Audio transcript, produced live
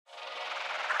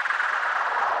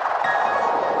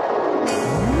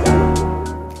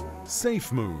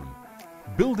Safemoon,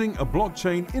 building a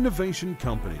blockchain innovation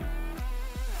company.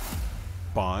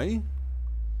 By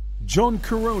John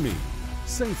Karony,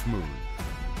 Safemoon.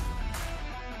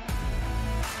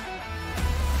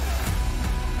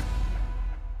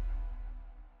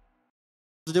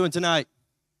 How's it doing tonight?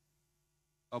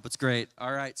 Hope it's great.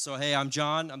 All right, so hey, I'm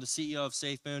John. I'm the CEO of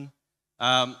Safemoon.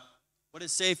 What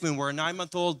is Safemoon? We're a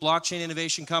 9-month-old blockchain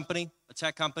innovation company, a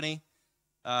tech company.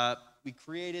 We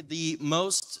created the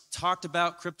most talked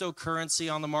about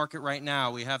cryptocurrency on the market right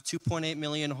now. We have 2.8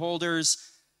 million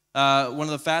holders, one of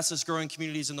the fastest growing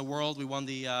communities in the world. We won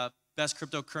the best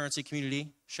cryptocurrency community.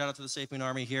 Shout out to the Safemoon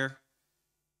Army here.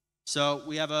 So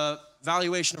we have a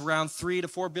valuation of around $3 to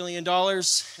 $4 billion,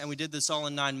 and we did this all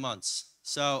in 9 months.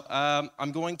 So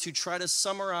I'm going to try to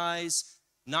summarize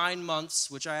 9 months,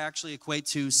 which I actually equate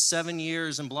to 7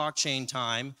 years in blockchain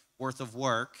time worth of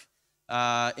work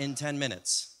in 10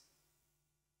 minutes.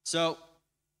 So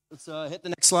let's hit the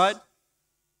next slide.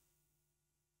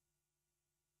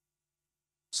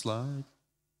 Slide.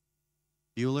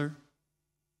 Bueller.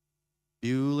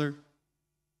 Bueller.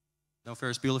 No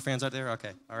Ferris Bueller fans out there?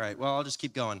 Okay. All right. Well, I'll just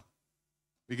keep going.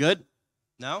 We good?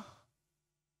 No?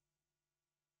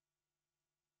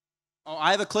 Oh,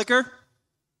 I have a clicker?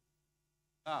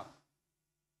 Oh.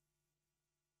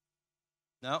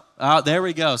 No? Oh, there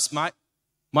we go.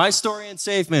 My story in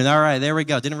Safemoon. All right, there we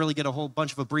go. Didn't really get a whole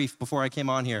bunch of a brief before I came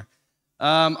on here.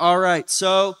 All right,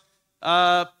 so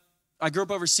I grew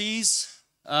up overseas.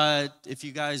 If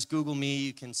you guys Google me,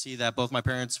 you can see that both my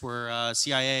parents were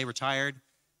CIA, retired.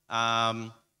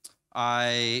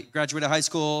 I graduated high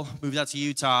school, moved out to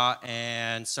Utah,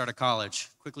 and started college.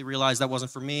 Quickly realized that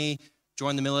wasn't for me.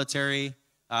 Joined the military,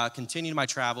 continued my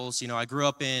travels. You know, I grew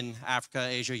up in Africa,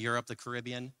 Asia, Europe, the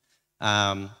Caribbean.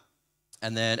 And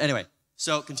then, anyway,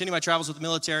 so continued my travels with the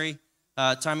military,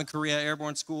 time in Korea,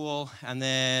 airborne school, and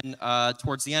then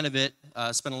towards the end of it,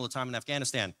 spent a little time in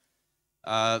Afghanistan.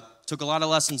 Took a lot of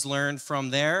lessons learned from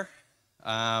there.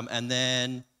 And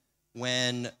then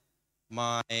when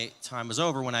my time was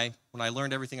over, when I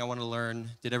learned everything I wanted to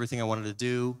learn, did everything I wanted to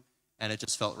do, and it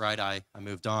just felt right, I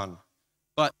moved on.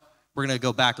 But we're going to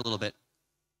go back a little bit.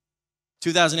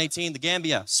 2018, the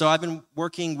Gambia. So I've been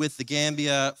working with the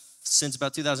Gambia since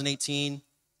about 2018.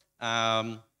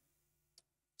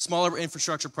 Smaller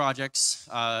infrastructure projects,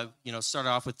 you know, started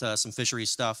off with some fishery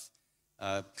stuff.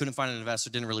 Couldn't find an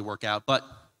investor, didn't really work out, but,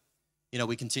 you know,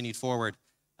 we continued forward.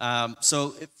 So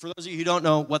for those of you who don't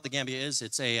know what the Gambia is,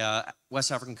 it's a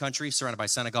West African country surrounded by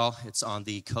Senegal. It's on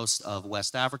the coast of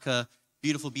West Africa.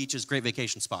 Beautiful beaches, great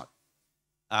vacation spot.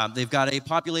 They've got a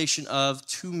population of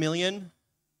 2 million.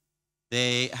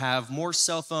 They have more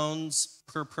cell phones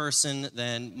per person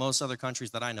than most other countries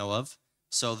that I know of.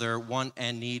 So their want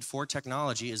and need for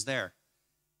technology is there.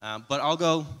 But I'll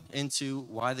go into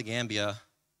why the Gambia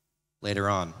later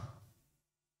on.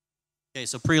 Okay,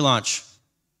 so pre-launch.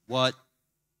 What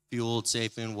fueled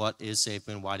Safemoon? What is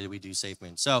Safemoon? Why did we do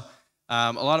Safemoon? So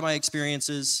a lot of my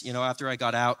experiences, you know, after I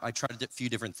got out, I tried a few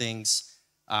different things.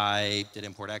 I did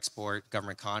import-export,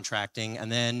 government contracting,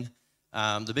 and then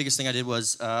the biggest thing I did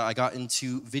was I got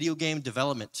into video game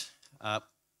development.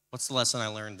 What's the lesson I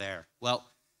learned there? Well,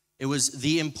 it was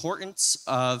the importance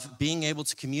of being able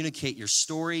to communicate your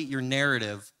story, your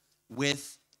narrative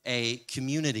with a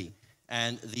community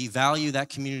and the value that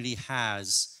community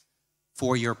has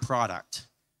for your product.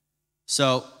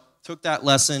 So took that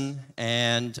lesson,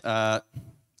 and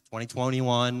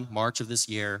 2021, March of this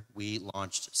year, we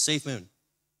launched Safemoon.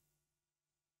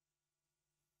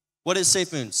 What is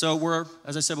Safemoon? So we're,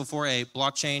 as I said before, a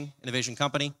blockchain innovation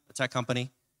company, a tech company,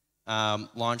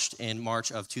 launched in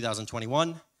March of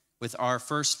 2021, with our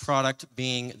first product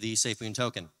being the Safemoon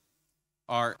token.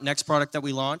 Our next product that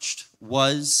we launched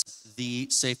was the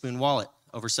Safemoon wallet.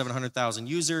 Over 700,000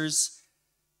 users,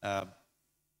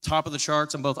 top of the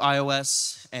charts on both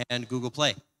iOS and Google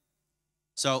Play.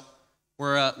 So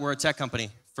we're a tech company,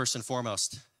 first and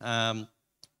foremost.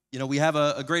 You know, we have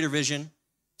a greater vision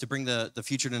to bring the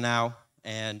future to now,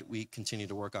 and we continue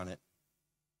to work on it.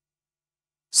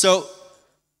 So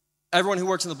everyone who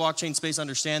works in the blockchain space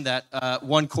understand that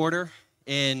 1 quarter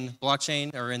in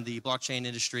blockchain or in the blockchain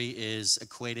industry is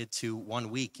equated to 1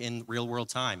 week in real world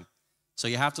time. So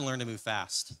you have to learn to move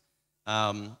fast.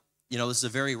 You know, this is a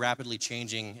very rapidly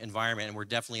changing environment, and we're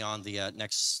definitely on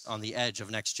the edge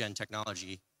of next gen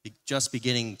technology, just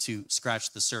beginning to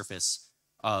scratch the surface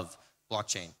of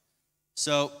blockchain.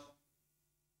 So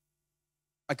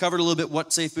I covered a little bit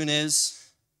what Safemoon is.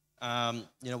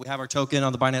 You know, we have our token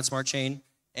on the Binance Smart Chain,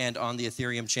 and on the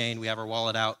Ethereum chain, we have our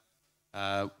wallet out.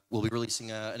 We'll be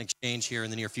releasing an exchange here in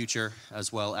the near future,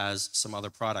 as well as some other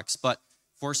products. But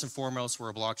first and foremost, we're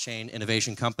a blockchain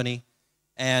innovation company.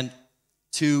 And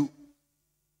the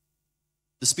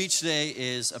speech today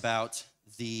is about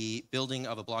the building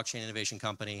of a blockchain innovation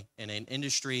company in an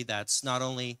industry that's not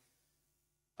only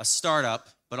a startup,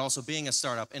 but also being a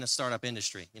startup in a startup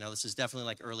industry. You know, this is definitely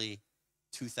like early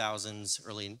 2000s,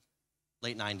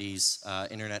 late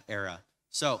 90s internet era.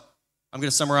 So I'm going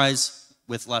to summarize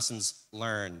with lessons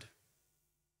learned.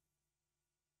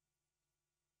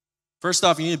 First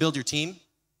off, you need to build your team.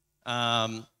 You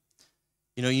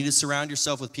know, you need to surround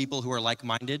yourself with people who are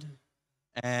like-minded.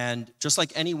 And just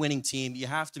like any winning team, you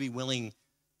have to be willing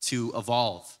to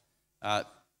evolve. For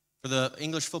the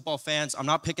English football fans, I'm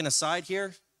not picking a side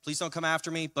here. Please don't come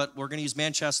after me, but we're going to use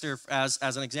Manchester as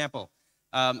an example.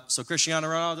 So Cristiano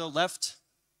Ronaldo left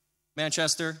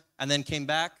Manchester and then came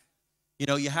back. You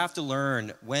know, you have to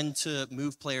learn when to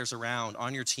move players around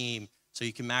on your team so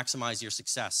you can maximize your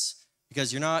success.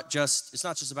 Because it's not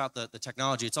just about the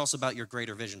technology, it's also about your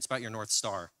greater vision. It's about your North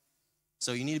Star.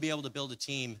 So you need to be able to build a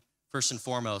team, first and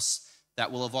foremost, that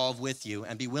will evolve with you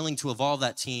and be willing to evolve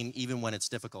that team even when it's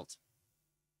difficult.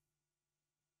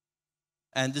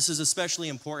 And this is especially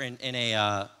important in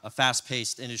a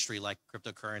fast-paced industry like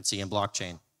cryptocurrency and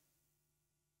blockchain.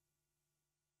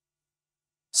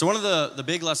 So one of the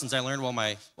big lessons I learned while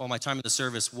my time in the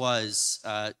service was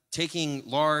taking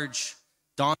large,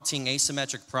 daunting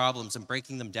asymmetric problems and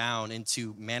breaking them down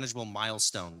into manageable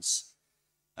milestones.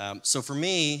 So for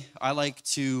me, I like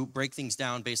to break things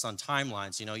down based on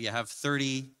timelines. You know, you have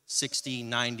 30, 60,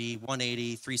 90,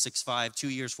 180, 365, 2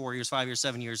 years, 4 years, 5 years,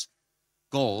 7 years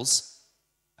goals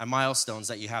and milestones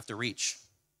that you have to reach.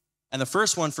 And the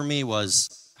first one for me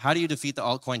was, how do you defeat the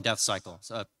altcoin death cycle?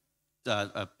 So,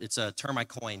 it's a term I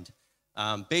coined.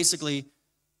 Basically,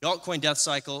 the altcoin death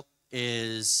cycle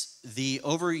is the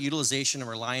overutilization and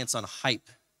reliance on hype.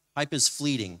 Hype is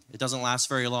fleeting. It doesn't last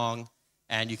very long,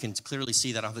 and you can clearly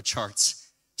see that on the charts.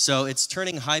 So it's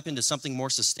turning hype into something more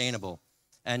sustainable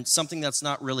and something that's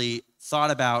not really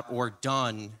thought about or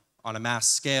done on a mass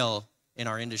scale in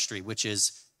our industry, which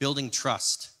is building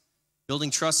trust. Building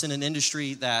trust in an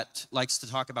industry that likes to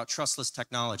talk about trustless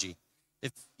technology.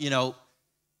 If, you know,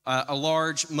 a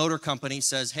large motor company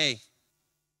says, hey,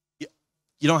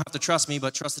 you don't have to trust me,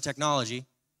 but trust the technology,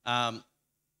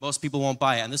 most people won't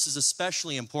buy it. And this is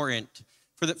especially important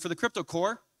for the crypto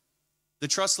core. The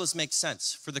trustless makes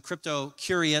sense. For the crypto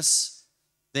curious,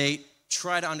 they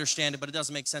try to understand it, but it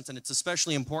doesn't make sense. And it's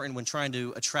especially important when trying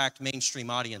to attract mainstream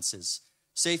audiences.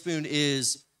 Safemoon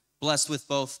is blessed with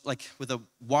both, like with a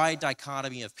wide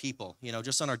dichotomy of people. You know,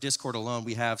 just on our Discord alone,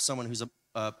 we have someone who's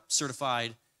a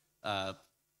certified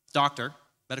doctor,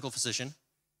 medical physician,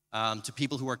 to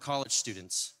people who are college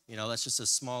students. You know, that's just a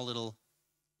small little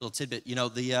tidbit. You know,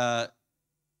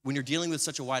 when you're dealing with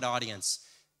such a wide audience,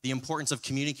 the importance of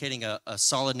communicating a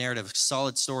solid narrative,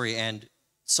 solid story, and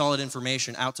solid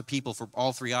information out to people for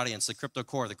all three audiences, the crypto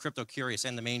core, the crypto curious,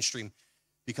 and the mainstream,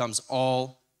 becomes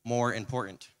all more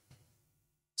important.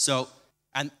 So,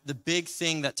 and the big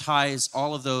thing that ties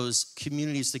all of those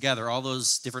communities together, all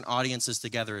those different audiences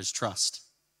together, is trust.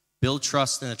 Build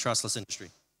trust in a trustless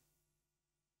industry.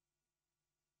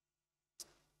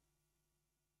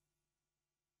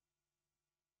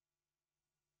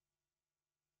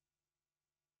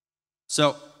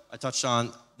 So I touched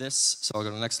on this, so I'll go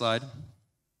to the next slide.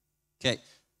 Okay,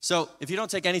 so if you don't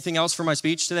take anything else from my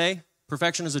speech today,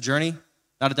 perfection is a journey,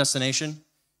 not a destination.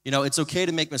 You know, it's okay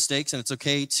to make mistakes, and it's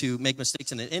okay to make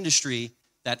mistakes in an industry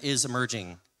that is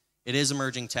emerging. It is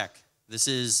emerging tech. This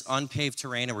is unpaved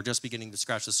terrain, and we're just beginning to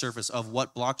scratch the surface of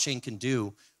what blockchain can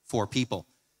do for people.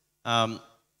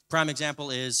 Prime example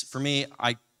is, for me,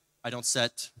 I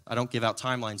don't give out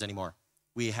timelines anymore.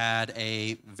 We had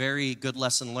a very good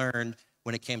lesson learned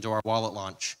when it came to our wallet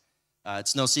launch.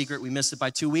 It's no secret we missed it by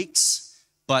 2 weeks,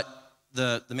 but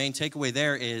the main takeaway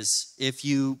there is if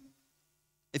you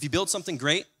build something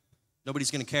great, nobody's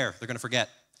going to care. They're going to forget.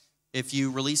 If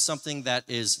you release something that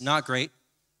is not great,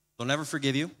 they'll never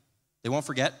forgive you. They won't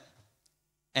forget,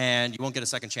 and you won't get a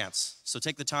second chance. So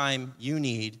take the time you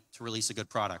need to release a good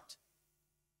product.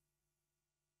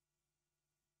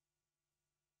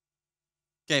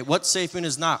 Okay, what Safemoon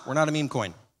is not. We're not a meme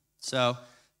coin. So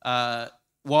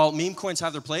while meme coins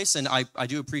have their place, and I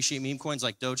do appreciate meme coins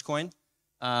like Dogecoin,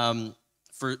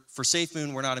 for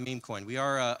Safemoon, we're not a meme coin. We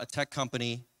are a tech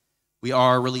company. We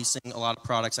are releasing a lot of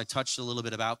products. I touched a little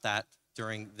bit about that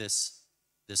during this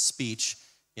speech.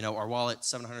 You know, our wallet,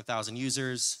 700,000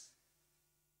 users,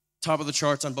 top of the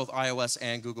charts on both iOS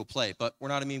and Google Play. But we're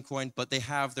not a meme coin, but they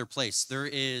have their place. There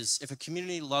is, if a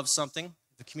community loves something,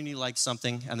 if a community likes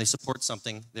something, and they support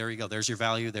something, there you go. There's your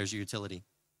value, there's your utility.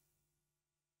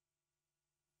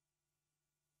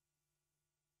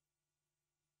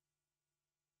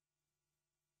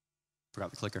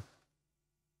 Forgot the clicker.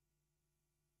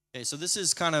 Okay, so this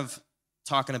is kind of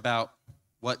talking about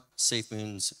what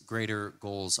Safemoon's greater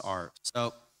goals are.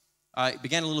 So I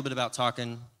began a little bit about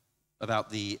talking about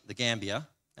the Gambia,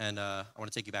 and I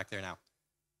want to take you back there now.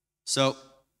 So,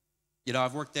 you know,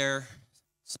 I've worked there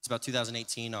since about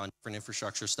 2018 on different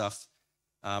infrastructure stuff,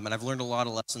 and I've learned a lot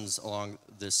of lessons along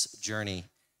this journey.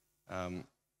 But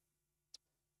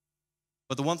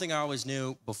the one thing I always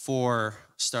knew before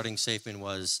starting Safemoon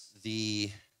was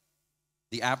the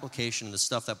application, the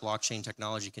stuff that blockchain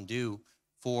technology can do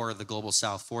for the global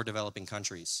south, for developing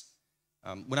countries.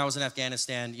 When I was in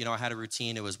Afghanistan, you know, I had a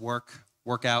routine. It was work,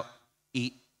 out,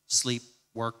 eat, sleep,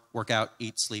 work out,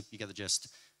 eat, sleep. You get the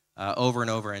gist. Over and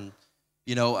over. And,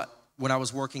 you know, when I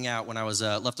was working out, when I was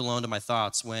left alone to my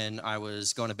thoughts, when I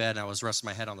was going to bed and I was resting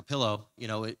my head on the pillow, you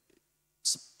know,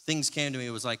 things came to me.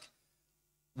 It was like,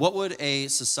 what would a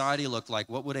society look like?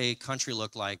 What would a country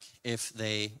look like if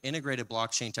they integrated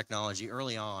blockchain technology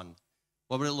early on?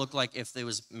 What would it look like if it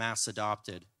was mass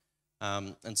adopted?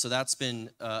 And so that's been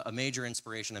a major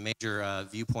inspiration, a major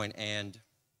viewpoint, and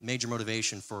major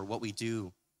motivation for what we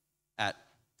do at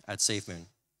Safemoon.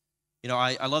 You know,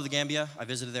 I love the Gambia. I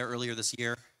visited there earlier this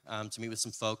year to meet with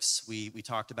some folks. We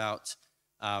talked about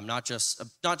not just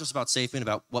about Safemoon,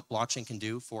 about what blockchain can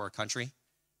do for a country.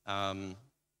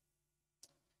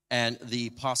 And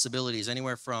the possibilities,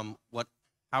 anywhere from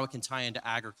how it can tie into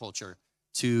agriculture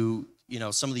to, you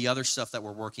know, some of the other stuff that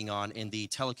we're working on in the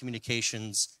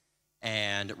telecommunications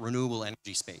and renewable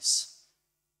energy space.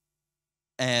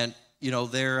 And, you know,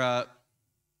 it's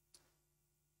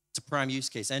a prime use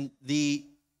case. And the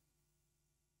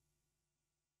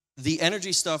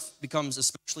energy stuff becomes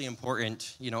especially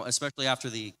important, you know, especially after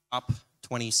the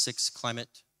COP26 climate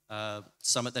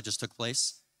summit that just took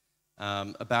place.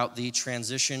 About the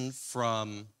transition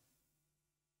from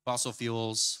fossil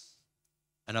fuels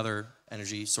and other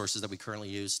energy sources that we currently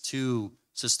use to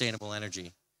sustainable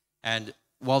energy. And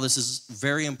while this is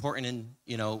very important in,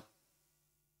 you know,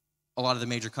 a lot of the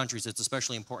major countries, it's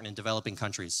especially important in developing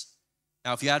countries.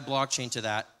 Now, if you add blockchain to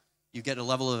that, you get a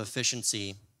level of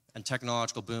efficiency and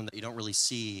technological boom that you don't really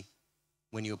see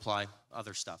when you apply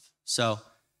other stuff. So,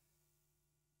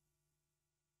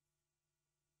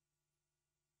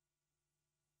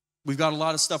 we've got a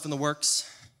lot of stuff in the works.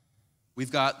 We've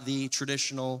got the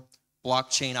traditional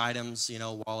blockchain items, you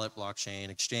know, wallet, blockchain,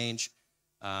 exchange.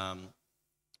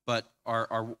 But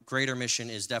our greater mission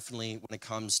is definitely when it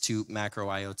comes to macro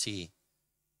IoT.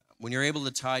 When you're able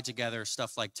to tie together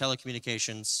stuff like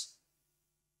telecommunications,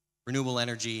 renewable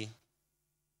energy,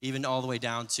 even all the way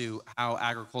down to how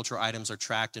agricultural items are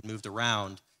tracked and moved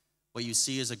around, what you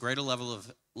see is a greater level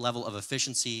of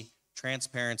efficiency,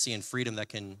 transparency, and freedom that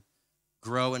can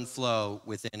grow and flow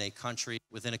within a country,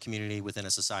 within a community, within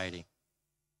a society.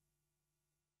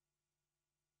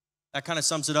 That kind of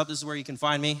sums it up. This is where you can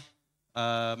find me.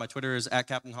 My Twitter is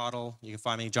 @CaptainHodl. You can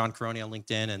find me, John Karony, on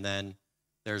LinkedIn, and then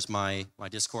there's my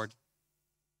Discord.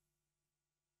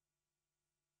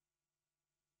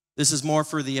 This is more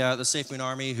for the Safemoon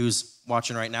Army who's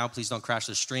watching right now. Please don't crash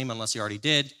the stream unless you already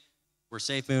did. We're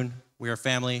Safemoon. We are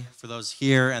family. For those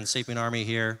here and Safemoon Army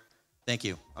here, thank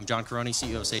you. I'm John Karony,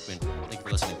 CEO of Safemoon. Thank you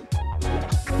for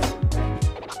listening.